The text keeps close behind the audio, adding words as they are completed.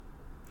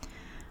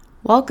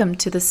Welcome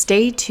to the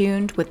Stay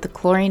Tuned with the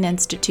Chlorine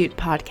Institute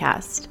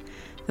podcast.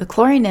 The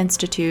Chlorine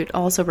Institute,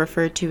 also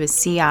referred to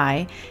as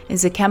CI,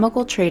 is a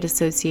chemical trade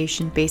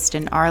association based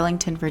in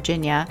Arlington,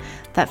 Virginia,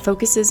 that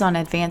focuses on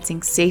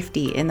advancing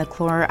safety in the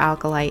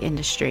chlor-alkali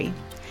industry.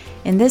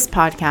 In this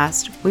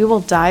podcast, we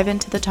will dive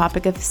into the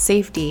topic of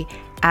safety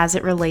as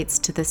it relates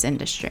to this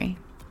industry.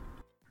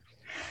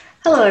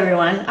 Hello,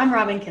 everyone. I'm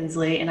Robin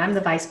Kinsley, and I'm the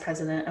Vice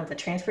President of the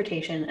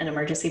Transportation and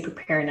Emergency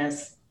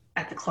Preparedness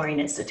at the Chlorine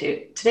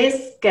Institute.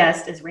 Today's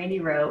guest is Randy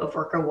Rowe of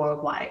ERCO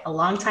Worldwide, a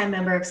longtime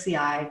member of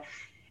CI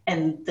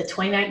and the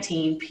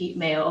 2019 Pete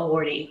Mayo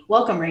awardee.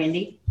 Welcome,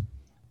 Randy.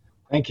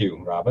 Thank you,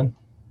 Robin.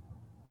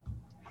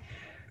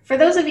 For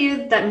those of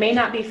you that may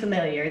not be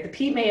familiar, the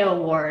Pete Mayo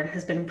Award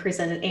has been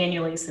presented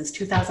annually since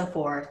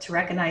 2004 to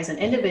recognize an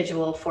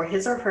individual for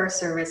his or her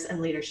service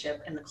and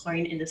leadership in the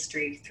chlorine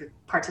industry through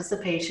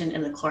participation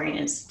in the Chlorine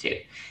Institute.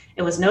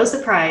 It was no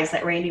surprise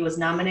that Randy was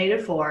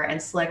nominated for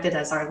and selected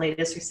as our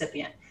latest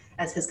recipient,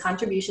 as his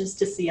contributions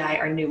to CI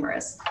are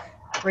numerous.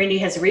 Randy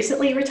has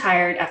recently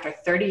retired after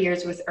 30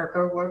 years with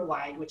ERCO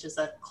Worldwide, which is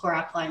a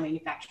chlor-alkali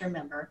manufacturer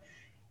member,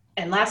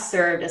 and last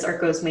served as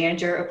ERCO's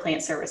manager of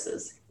plant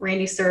services.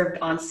 Randy served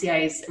on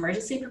CI's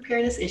emergency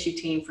preparedness issue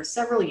team for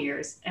several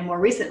years, and more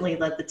recently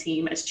led the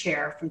team as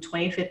chair from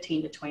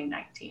 2015 to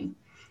 2019.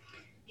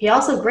 He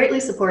also greatly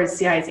supported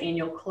CI's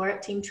annual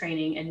CHLORAP team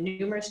training and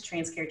numerous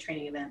TransCare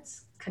training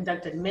events,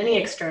 conducted many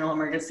external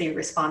emergency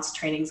response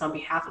trainings on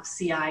behalf of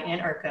CI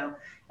and ERCO,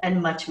 and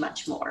much,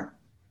 much more.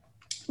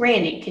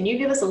 Randy, can you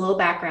give us a little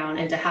background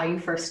into how you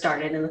first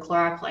started in the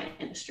chlor-alkali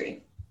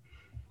industry?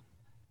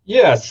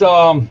 Yes,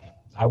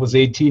 I was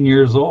 18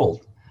 years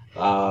old.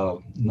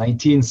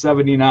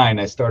 1979,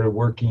 I started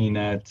working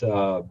at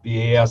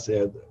BAS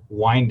at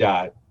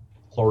Wyandotte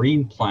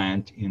Chlorine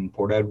Plant in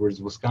Port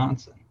Edwards,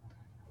 Wisconsin.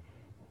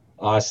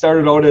 I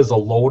started out as a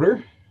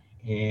loader,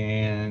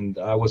 and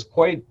I was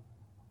quite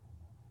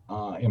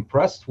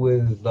impressed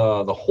with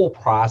the whole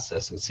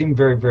process. It seemed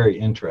very, very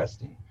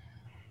interesting.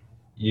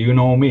 You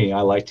know me,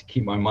 I like to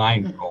keep my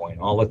mind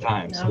going all the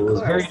time, so it was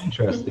very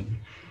interesting.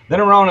 Then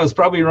it was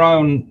probably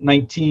around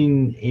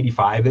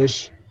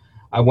 1985-ish,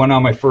 I went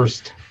on my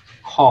first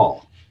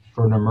call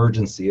for an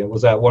emergency. It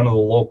was at one of the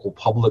local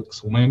public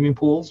swimming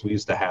pools. We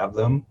used to have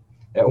them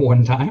at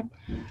one time.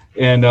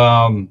 And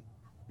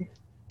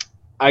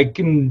I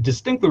can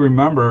distinctly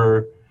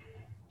remember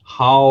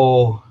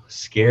how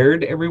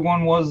scared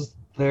everyone was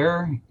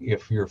there.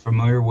 If you're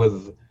familiar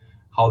with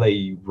how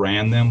they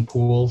ran them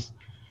pools,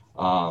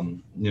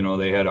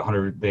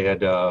 they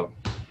had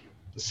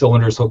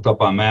cylinders hooked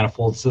up on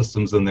manifold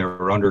systems, and they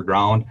were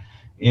underground.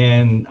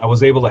 And I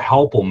was able to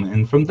help them.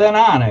 And from then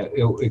on,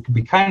 it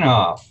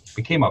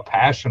became a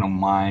passion of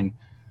mine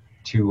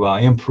to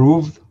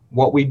improve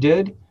what we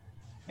did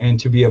and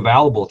to be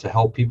available to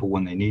help people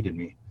when they needed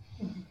me.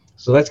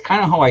 So that's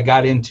kind of how I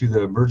got into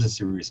the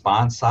emergency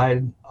response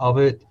side of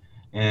it.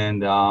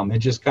 And it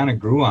just kind of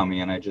grew on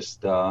me, and I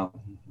just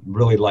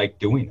really liked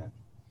doing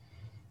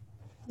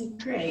it.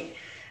 Great.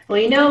 Well,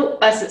 you know,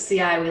 us at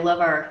CI, we love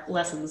our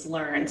lessons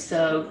learned.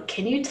 So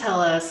can you tell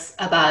us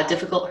about a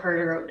difficult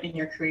hurdle in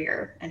your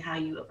career and how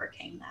you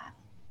overcame that?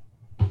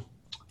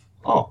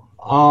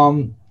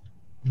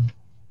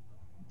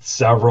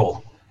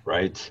 Several,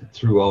 right,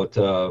 throughout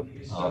a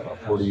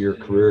 40-year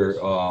career.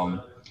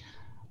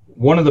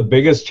 One of the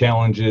biggest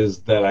challenges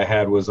that I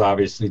had was,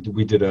 obviously,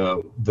 we did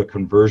the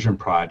conversion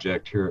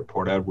project here at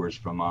Port Edwards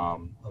from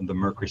the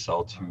mercury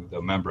cell to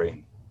the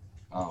membrane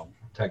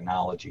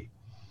technology.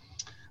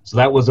 So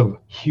that was a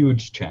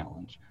huge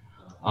challenge.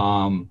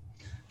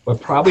 But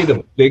probably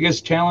the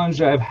biggest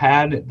challenge I've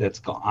had that's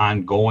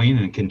ongoing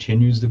and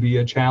continues to be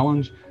a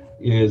challenge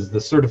is the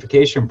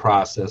certification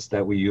process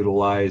that we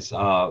utilize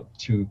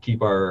to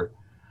keep our,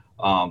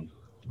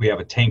 we have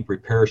a tank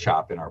repair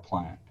shop in our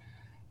plant.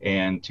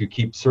 And to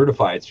keep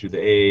certified through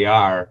the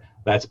AAR,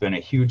 that's been a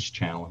huge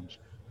challenge.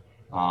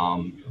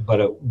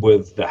 But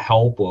with the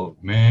help of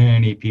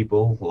many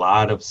people, a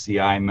lot of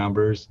CI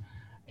members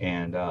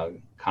and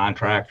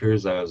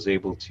contractors, I was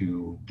able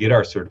to get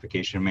our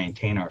certification,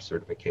 maintain our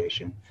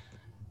certification,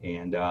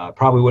 and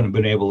probably wouldn't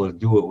have been able to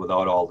do it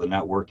without all the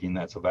networking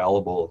that's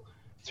available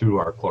through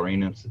our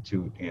Chlorine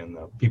Institute, and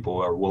the people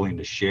who are willing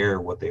to share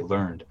what they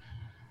learned.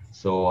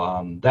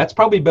 So that's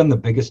probably been the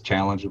biggest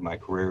challenge of my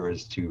career,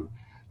 is to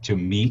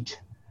meet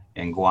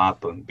and go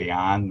out and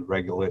beyond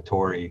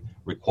regulatory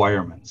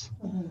requirements.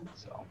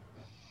 So,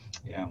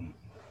 yeah.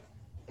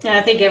 And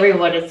I think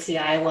everyone at CI,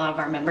 a lot of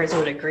our members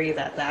would agree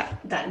that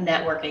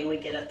networking we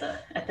get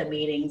at the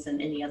meetings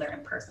and any other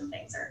in-person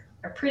things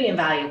are pretty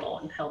invaluable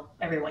and help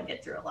everyone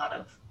get through a lot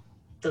of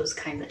those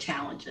kinds of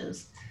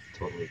challenges.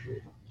 Totally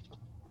agree.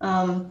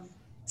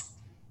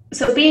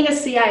 So being a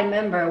CI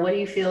member, what do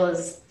you feel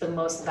is the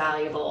most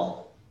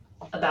valuable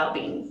about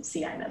being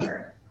CI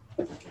member?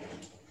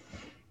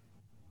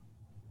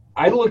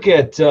 I look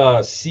at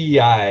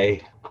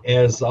CI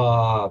as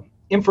an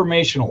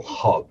informational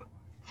hub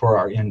for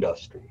our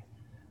industry,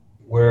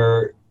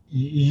 where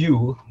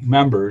you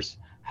members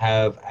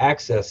have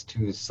access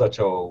to such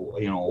a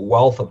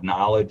wealth of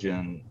knowledge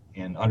and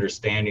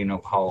understanding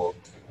of how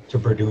to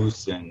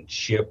produce and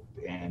ship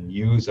and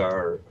use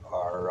our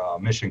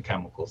mission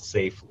chemicals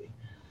safely.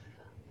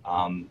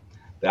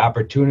 The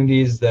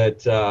opportunities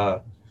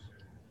that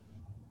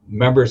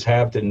members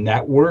have to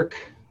network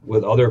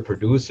with other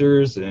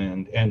producers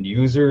and end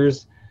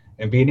users,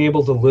 and being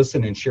able to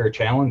listen and share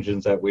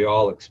challenges that we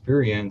all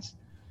experience,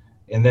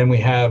 and then we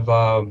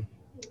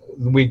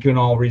can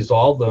all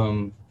resolve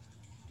them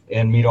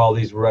and meet all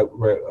these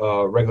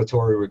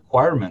regulatory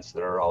requirements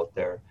that are out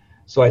there.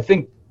 So I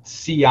think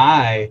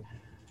CI,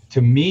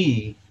 to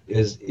me,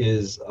 is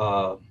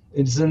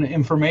an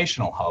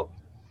informational hub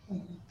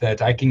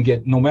that I can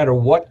get. No matter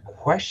what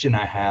question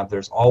I have,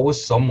 there's always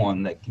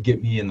someone that can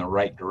get me in the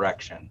right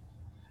direction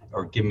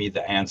or give me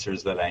the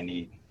answers that I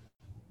need.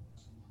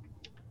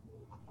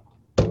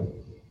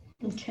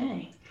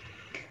 Okay.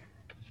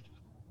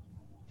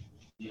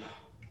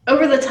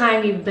 Over the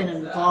time you've been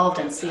involved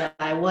in CI,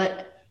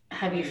 what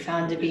have you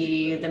found to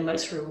be the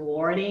most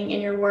rewarding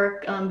in your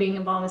work, being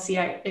involved in CI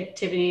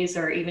activities,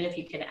 or even if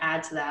you can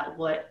add to that,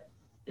 what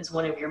is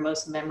one of your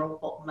most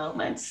memorable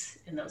moments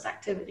in those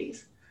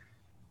activities?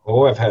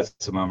 Oh, I've had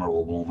some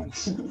memorable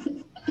moments.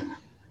 We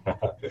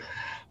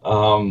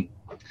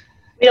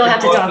don't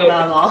have to talk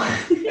about them all.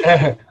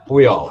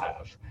 We all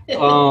have.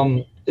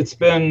 It's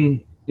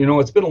been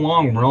a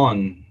long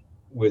run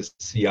with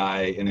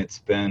CI, and it's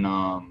been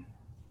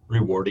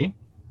rewarding,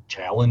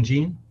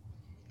 challenging.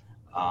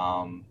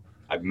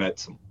 I've met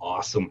some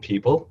awesome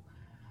people.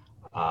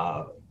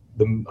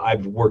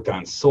 I've worked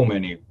on so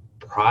many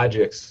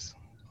projects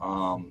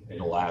in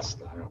the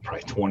last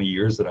probably 20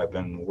 years that I've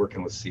been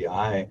working with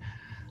CI.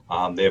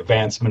 The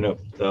advancement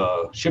of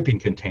the shipping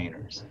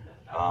containers,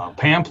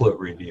 pamphlet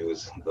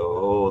reviews,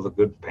 the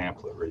good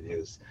pamphlet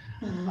reviews,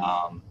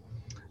 the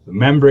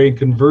membrane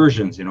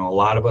conversions. A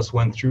lot of us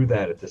went through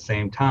that at the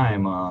same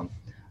time.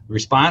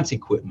 Response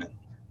equipment,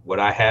 what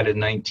I had in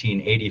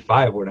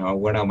 1985 when I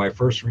went on my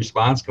first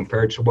response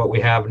compared to what we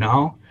have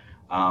now.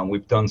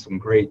 We've done some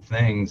great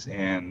things,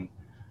 and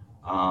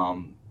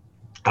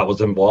I was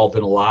involved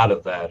in a lot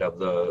of that, of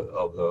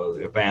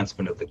the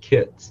advancement of the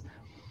kits.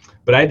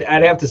 But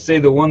I'd have to say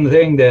the one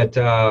thing that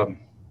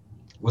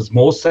was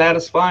most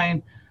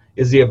satisfying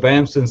is the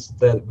advancements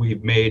that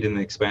we've made in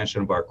the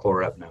expansion of our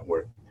ChlorRep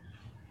network.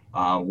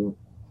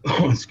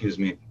 Excuse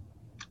me.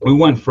 We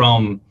went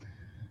from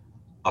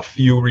a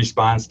few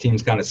response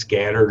teams kind of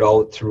scattered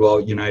out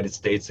throughout United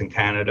States and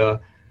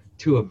Canada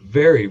to a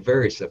very,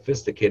 very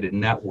sophisticated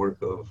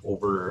network of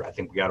I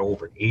think we got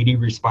over 80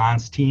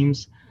 response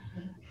teams.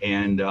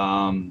 And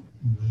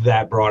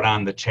that brought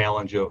on the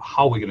challenge of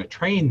how we're going to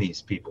train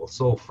these people.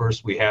 So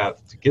first we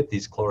have to get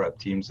these ChlorRep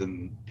teams,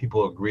 and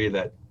people agree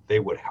that they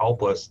would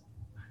help us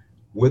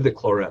with the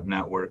ChlorRep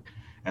network.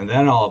 And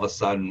then all of a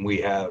sudden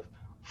we have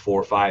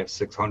 400, 500,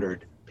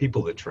 600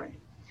 people to train.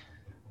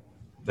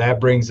 That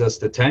brings us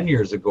to 10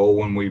 years ago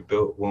when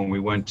we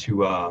went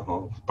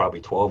to, probably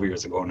 12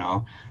 years ago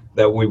now,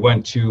 that we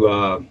went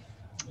to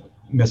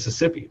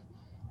Mississippi,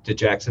 to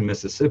Jackson,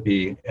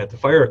 Mississippi at the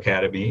Fire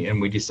Academy,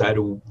 and we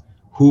decided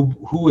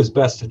who is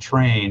best to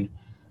train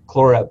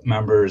ChlorRep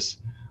members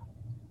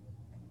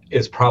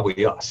is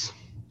probably us.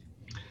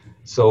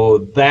 So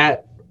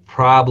that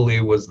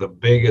probably was the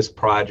biggest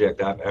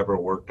project I've ever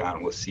worked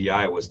on with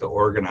CI, was to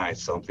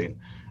organize something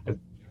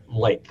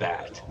like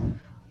that.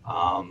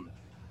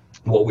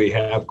 What we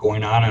have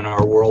going on in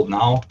our world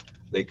now,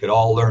 they could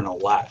all learn a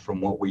lot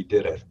from what we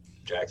did at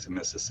Jackson,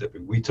 Mississippi.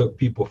 We took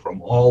people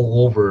from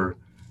all over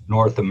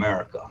North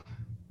America,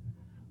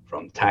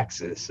 from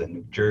Texas and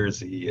New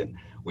Jersey, and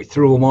we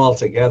threw them all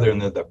together,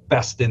 and they're the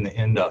best in the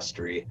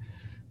industry.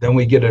 Then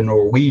we get a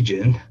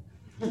Norwegian,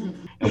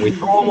 and we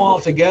throw them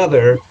all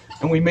together,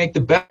 and we make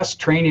the best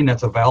training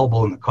that's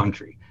available in the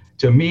country.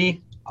 To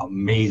me,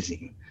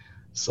 amazing.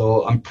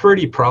 So I'm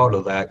pretty proud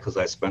of that, because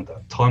I spent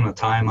a ton of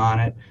time on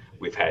it.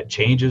 We've had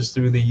changes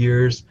through the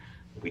years.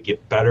 We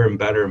get better and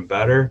better and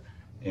better.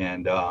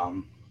 And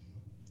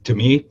to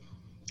me,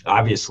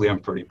 obviously,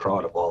 I'm pretty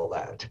proud of all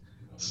that.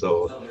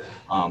 So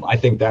I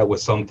think that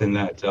was something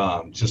that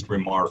just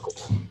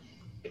remarkable.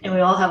 And we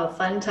all have a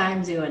fun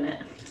time doing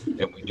it.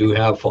 And we do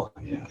have fun,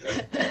 yeah.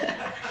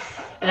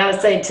 And I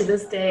would say to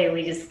this day,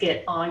 we just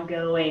get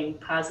ongoing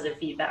positive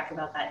feedback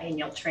about that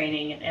annual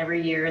training. And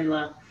every year in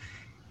the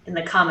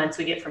comments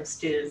we get from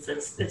students,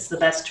 it's the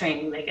best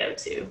training they go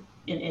to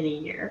in any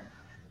year.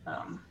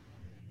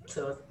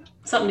 So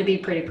something to be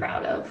pretty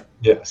proud of.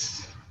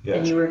 Yes.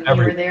 And you were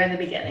there in the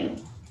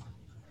beginning.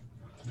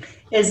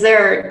 Is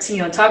there,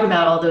 talking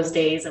about all those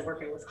days of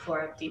working with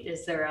ChlorRep,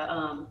 is there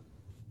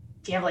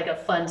do you have like a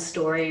fun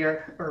story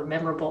or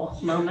memorable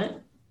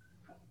moment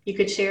you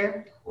could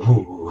share?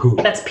 Ooh.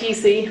 That's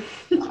PC.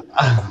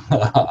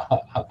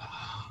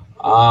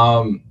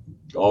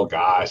 Oh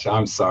gosh,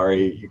 I'm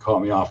sorry. You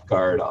caught me off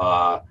guard.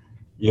 To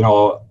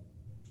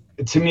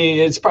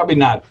me, it's probably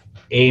not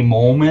a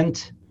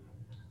moment,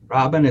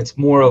 Robin. It's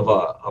more of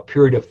a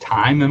period of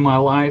time in my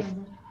life.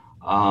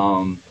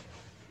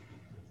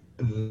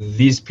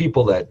 These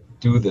people that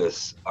do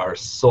this are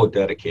so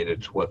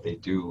dedicated to what they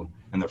do,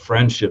 and the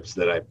friendships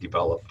that I've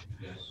developed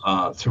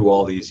through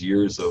all these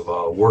years of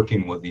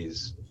working with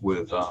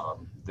the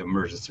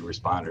emergency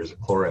responders, the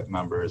CLOREP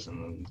members,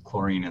 and the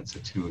Chlorine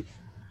Institute.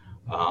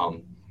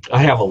 I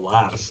have a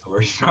lot of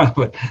stories from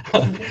it,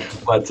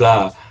 but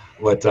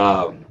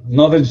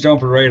nothing's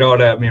jumping right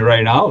out at me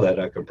right now that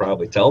I could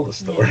probably tell the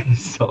story. Yeah.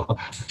 So.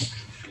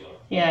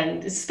 Yeah,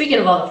 and speaking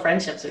of all the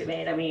friendships we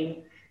made, I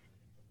mean,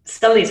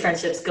 some of these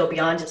friendships go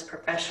beyond just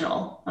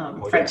professional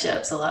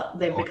friendships.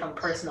 They've become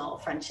personal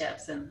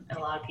friendships, and a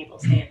lot of people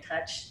stay in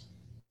touch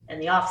in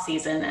the off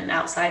season and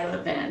outside of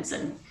events,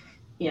 and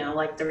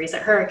like the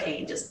recent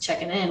hurricane, just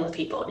checking in with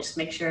people, just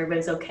make sure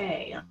everybody's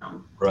okay.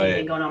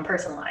 Anything going on in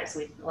personal lives.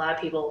 A lot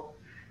of people,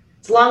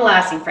 it's long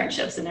lasting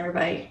friendships, and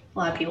a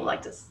lot of people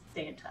like to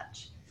stay in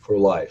touch For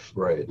life,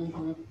 right?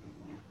 Mm-hmm.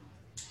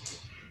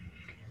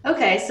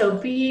 Okay, so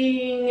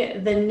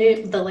being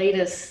the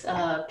latest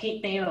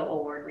Pete Mayo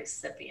Award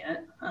recipient,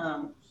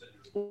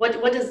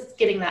 what does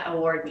getting that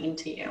award mean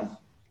to you?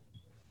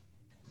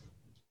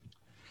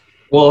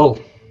 Well,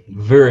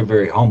 very,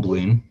 very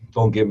humbling.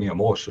 Don't get me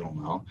emotional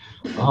now.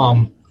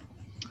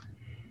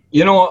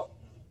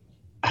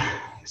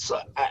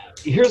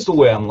 Here's the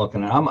way I'm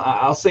looking at it.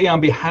 I'll say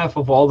on behalf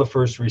of all the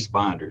first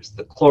responders,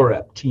 the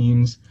CLOREP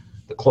teams,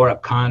 the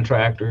CLOREP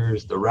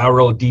contractors, the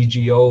railroad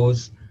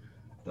DGOs,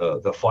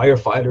 the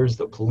firefighters,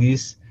 the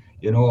police,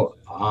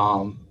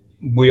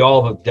 we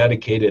all have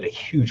dedicated a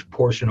huge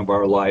portion of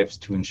our lives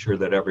to ensure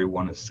that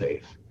everyone is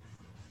safe.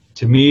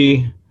 To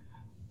me,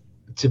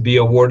 to be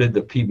awarded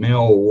the Pete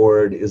Mayo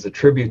Award is a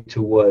tribute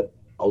to what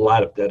a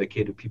lot of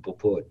dedicated people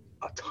put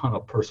a ton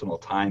of personal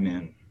time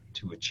in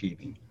to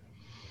achieving.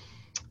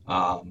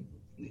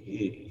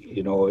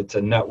 It's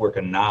a network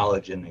of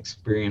knowledge and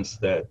experience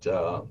that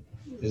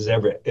is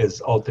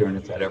out there, and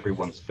it's at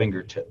everyone's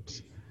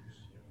fingertips.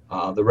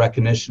 The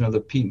recognition of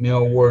the Pete Mayo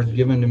Award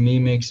given to me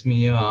makes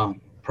me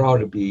proud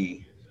to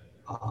be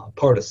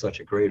part of such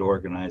a great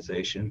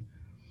organization.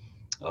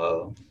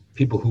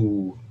 People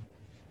who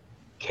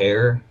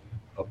care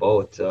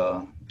about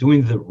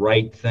doing the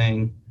right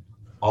thing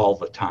all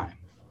the time.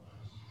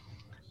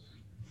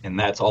 And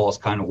that's always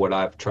kind of what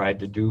I've tried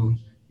to do,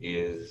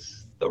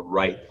 is the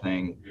right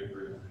thing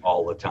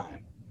all the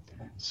time.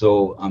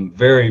 So I'm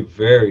very,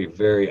 very,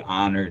 very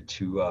honored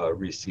to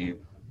receive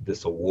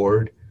this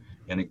award.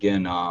 And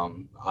again,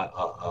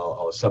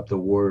 I'll accept the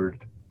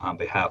award on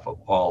behalf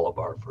of all of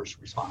our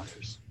first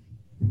responders.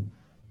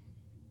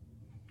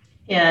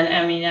 Yeah, and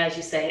I mean, as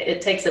you say,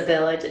 it takes a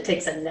village, it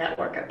takes a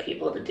network of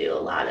people to do a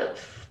lot of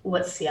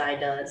what CI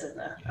does in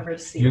the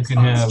emergency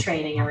response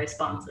training and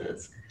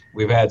responses.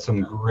 We've had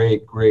some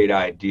great, great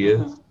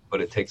ideas, but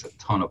it takes a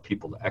ton of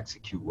people to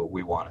execute what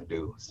we want to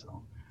do.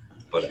 So,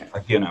 but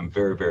again, I'm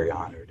very, very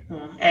honored.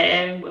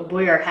 And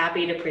we are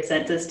happy to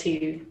present this to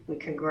you. We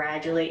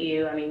congratulate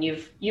you. I mean,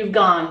 you've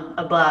gone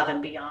above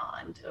and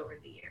beyond over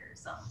the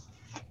years,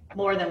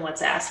 more than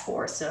what's asked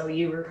for. So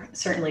you were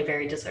certainly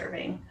very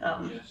deserving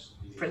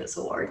for this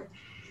award.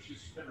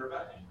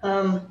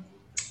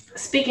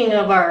 Speaking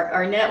of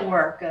our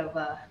network of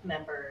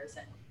members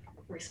and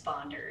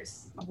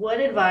responders, what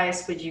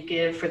advice would you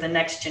give for the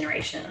next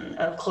generation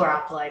of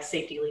chlor-alkali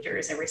safety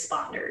leaders and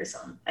responders?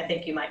 I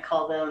think you might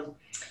call them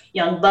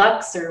young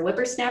bucks or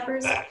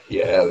whippersnappers.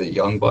 Yeah, the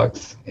young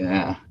bucks.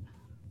 Yeah.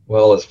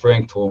 Well, as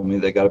Frank told me,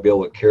 they got to be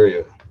able to carry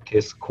a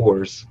case of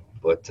Coors.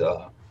 But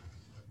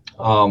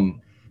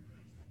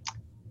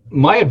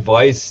my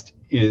advice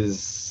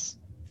is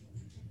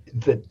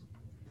that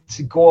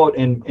to go out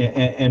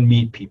and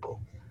meet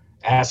people,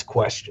 ask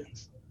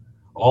questions.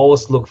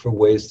 Always look for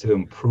ways to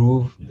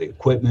improve the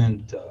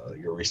equipment,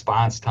 your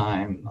response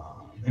time,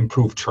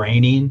 improve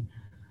training.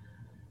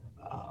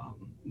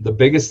 The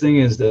biggest thing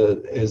is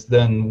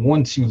then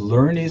once you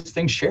learn these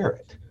things, share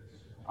it.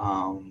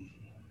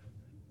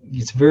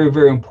 It's very,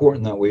 very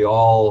important that we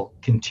all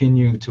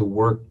continue to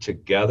work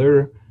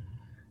together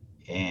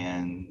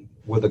and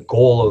with a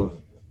goal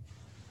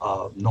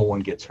of no one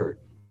gets hurt,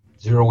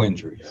 0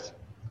 injuries.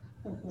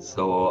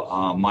 So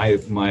my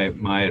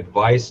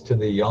advice to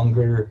the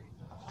younger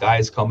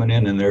guys coming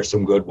in, and there's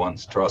some good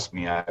ones, trust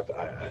me,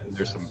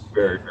 there's some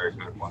very, very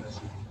good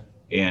ones,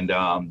 and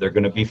they're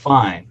going to be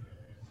fine.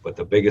 But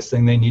the biggest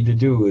thing they need to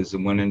do is,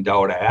 when in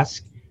doubt,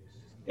 ask,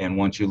 and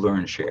once you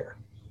learn, share.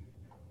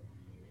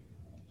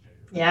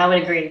 Yeah, I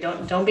would agree.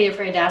 Don't be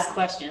afraid to ask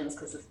questions,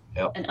 because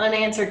an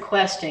unanswered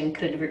question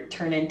could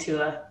turn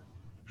into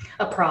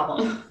a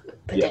problem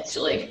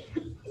potentially.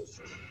 Yes.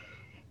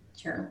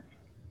 Sure.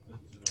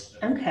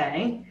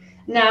 Okay.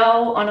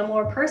 Now, on a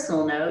more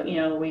personal note,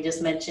 we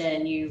just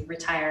mentioned you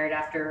retired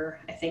after,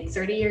 I think,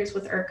 30 years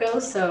with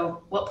ERCO.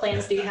 So what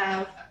plans do you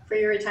have for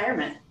your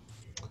retirement?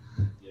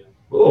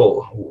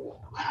 Oh,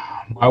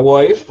 my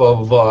wife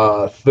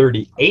of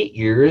 38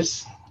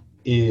 years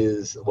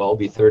will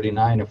be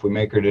 39 if we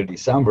make her to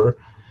December.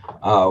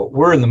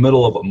 We're in the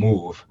middle of a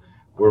move.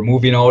 We're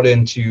moving out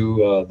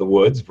into the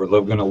woods. We're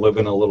going to live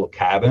in a little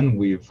cabin.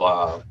 We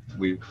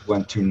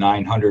went to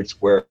 900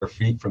 square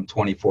feet from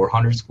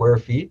 2,400 square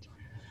feet.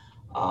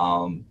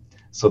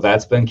 So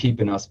that's been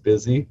keeping us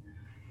busy.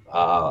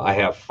 I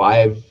have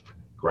 5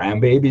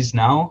 grandbabies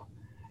now,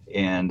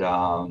 and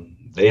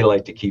they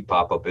like to keep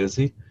Papa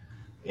busy.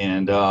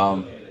 And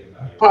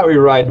probably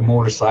ride the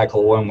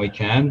motorcycle when we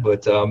can.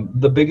 But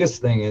the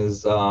biggest thing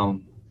is,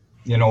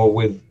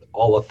 with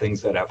all the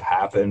things that have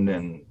happened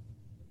and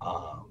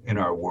in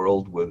our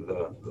world with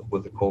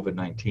the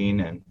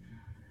COVID-19, and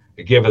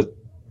it gave a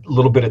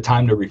little bit of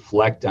time to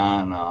reflect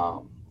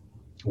on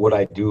what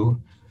I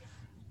do.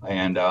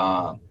 And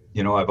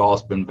I've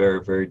always been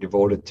very, very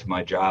devoted to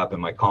my job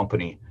and my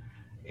company.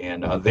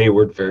 And they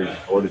were very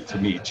devoted to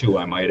me too.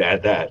 I might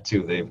add that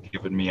too. They've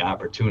given me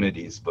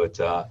opportunities, but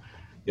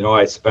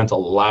I spent a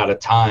lot of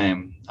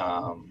time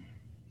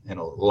and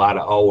a lot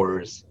of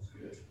hours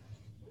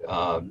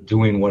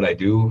doing what I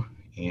do.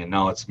 And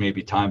now it's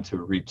maybe time to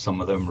reap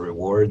some of them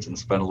rewards and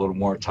spend a little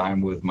more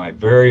time with my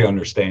very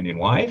understanding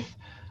wife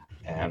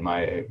and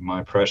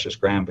my precious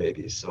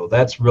grandbabies. So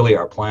that's really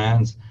our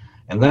plans.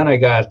 And then I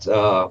got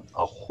a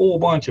whole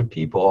bunch of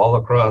people all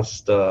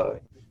across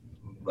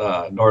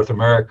North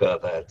America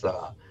that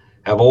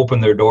have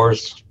opened their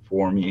doors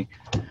for me,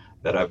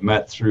 that I've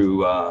met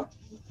through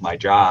my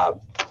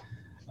job.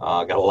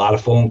 Got a lot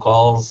of phone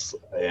calls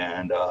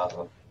and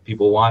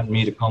people wanting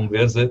me to come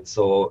visit.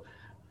 So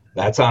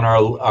that's on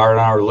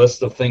our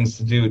list of things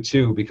to do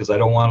too, because I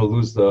don't want to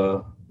lose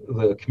the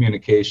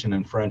communication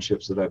and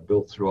friendships that I've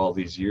built through all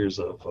these years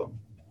of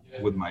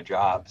with my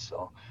job.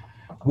 So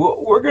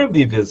we're going to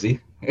be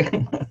busy.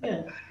 Good.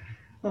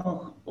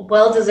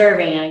 Well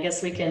deserving. I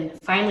guess we can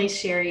finally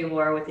share you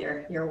more with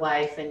your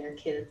wife and your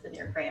kids and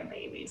your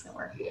grandbabies, and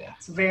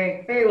it's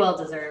very, very well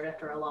deserved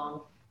after a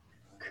long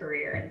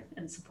career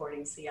in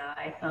supporting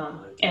CI.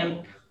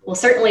 And we'll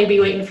certainly be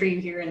waiting for you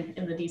here in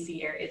the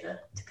DC area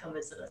to come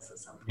visit us at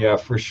some point. Yeah,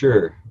 for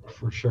sure.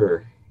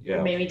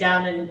 Yeah. Maybe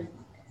down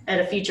at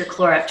a future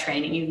CLORAP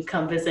training, you can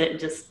come visit and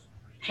just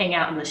hang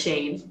out in the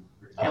shade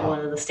at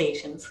one of the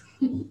stations.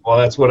 Well,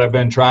 that's what I've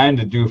been trying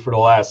to do for the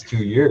last 2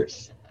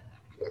 years.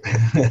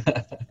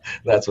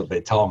 That's what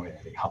they tell me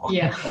anyhow.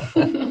 Yeah.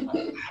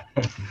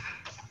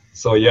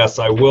 So yes,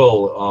 I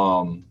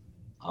will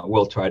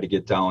try to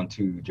get down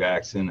to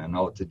Jackson and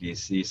out to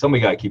DC.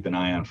 Somebody got to keep an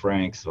eye on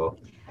Frank, so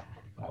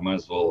I might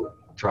as well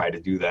try to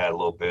do that a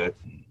little bit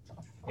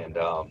and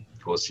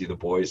go see the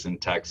boys in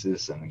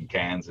Texas and in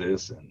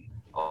Kansas and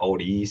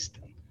out east.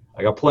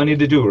 I got plenty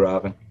to do,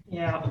 Robin.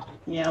 Yeah.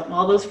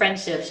 All those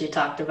friendships you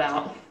talked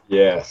about.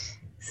 Yes.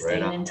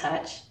 Staying in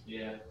touch.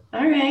 Yeah.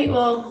 All right.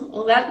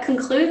 Well, that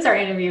concludes our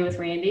interview with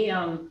Randy.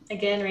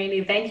 Again,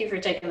 Randy, thank you for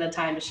taking the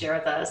time to share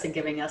with us and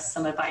giving us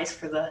some advice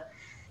for the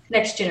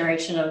next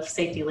generation of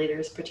safety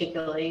leaders,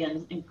 particularly.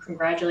 And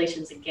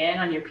congratulations again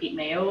on your Pete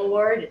Mayo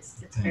Award.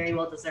 It's very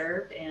well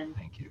deserved. And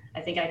thank you.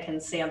 I think I can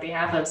say on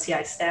behalf of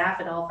CI staff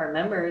and all of our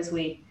members,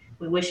 we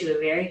wish you a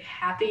very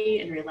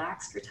happy and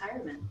relaxed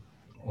retirement.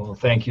 Well,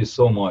 thank you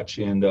so much.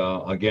 And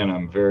again,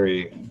 I'm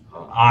very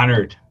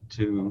honored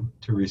to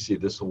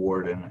receive this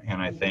award,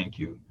 and I thank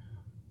you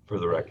for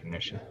the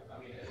recognition.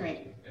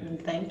 Great.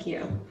 And thank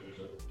you.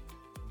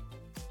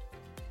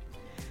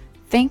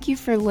 Thank you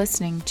for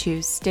listening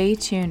to Stay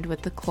Tuned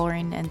with the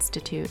Chlorine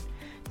Institute.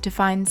 To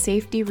find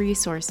safety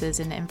resources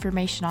and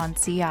information on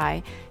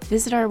CI,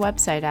 visit our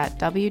website at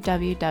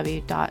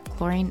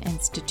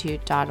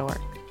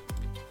www.chlorineinstitute.org.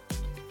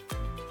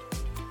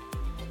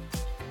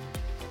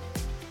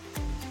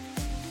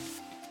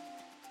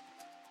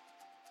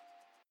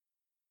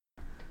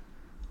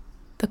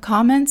 The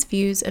comments,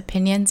 views,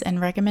 opinions, and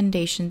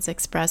recommendations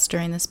expressed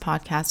during this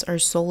podcast are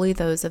solely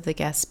those of the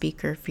guest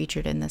speaker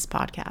featured in this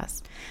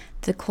podcast.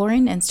 The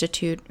Chlorine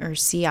Institute, or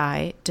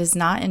CI, does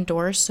not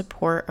endorse,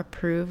 support,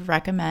 approve,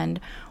 recommend,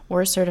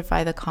 or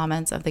certify the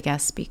comments of the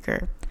guest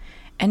speaker.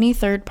 Any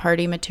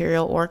third-party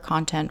material or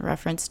content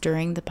referenced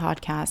during the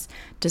podcast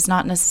does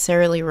not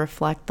necessarily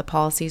reflect the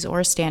policies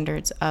or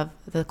standards of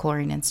the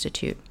Chlorine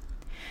Institute.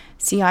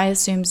 CI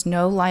assumes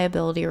no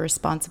liability or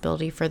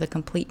responsibility for the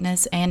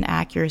completeness and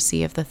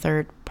accuracy of the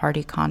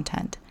third-party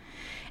content.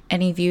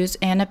 Any views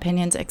and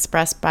opinions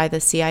expressed by the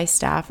CI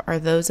staff are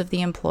those of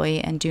the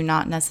employee and do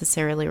not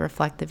necessarily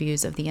reflect the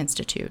views of the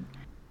Institute.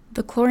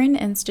 The Chlorine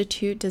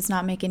Institute does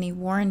not make any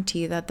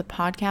warranty that the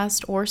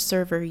podcast or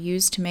server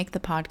used to make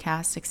the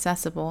podcast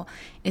accessible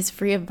is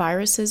free of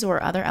viruses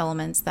or other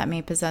elements that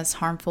may possess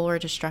harmful or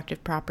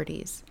destructive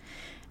properties.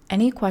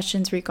 Any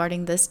questions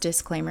regarding this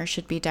disclaimer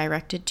should be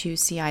directed to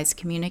CI's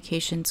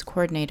Communications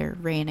Coordinator,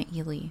 Raina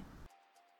Ely.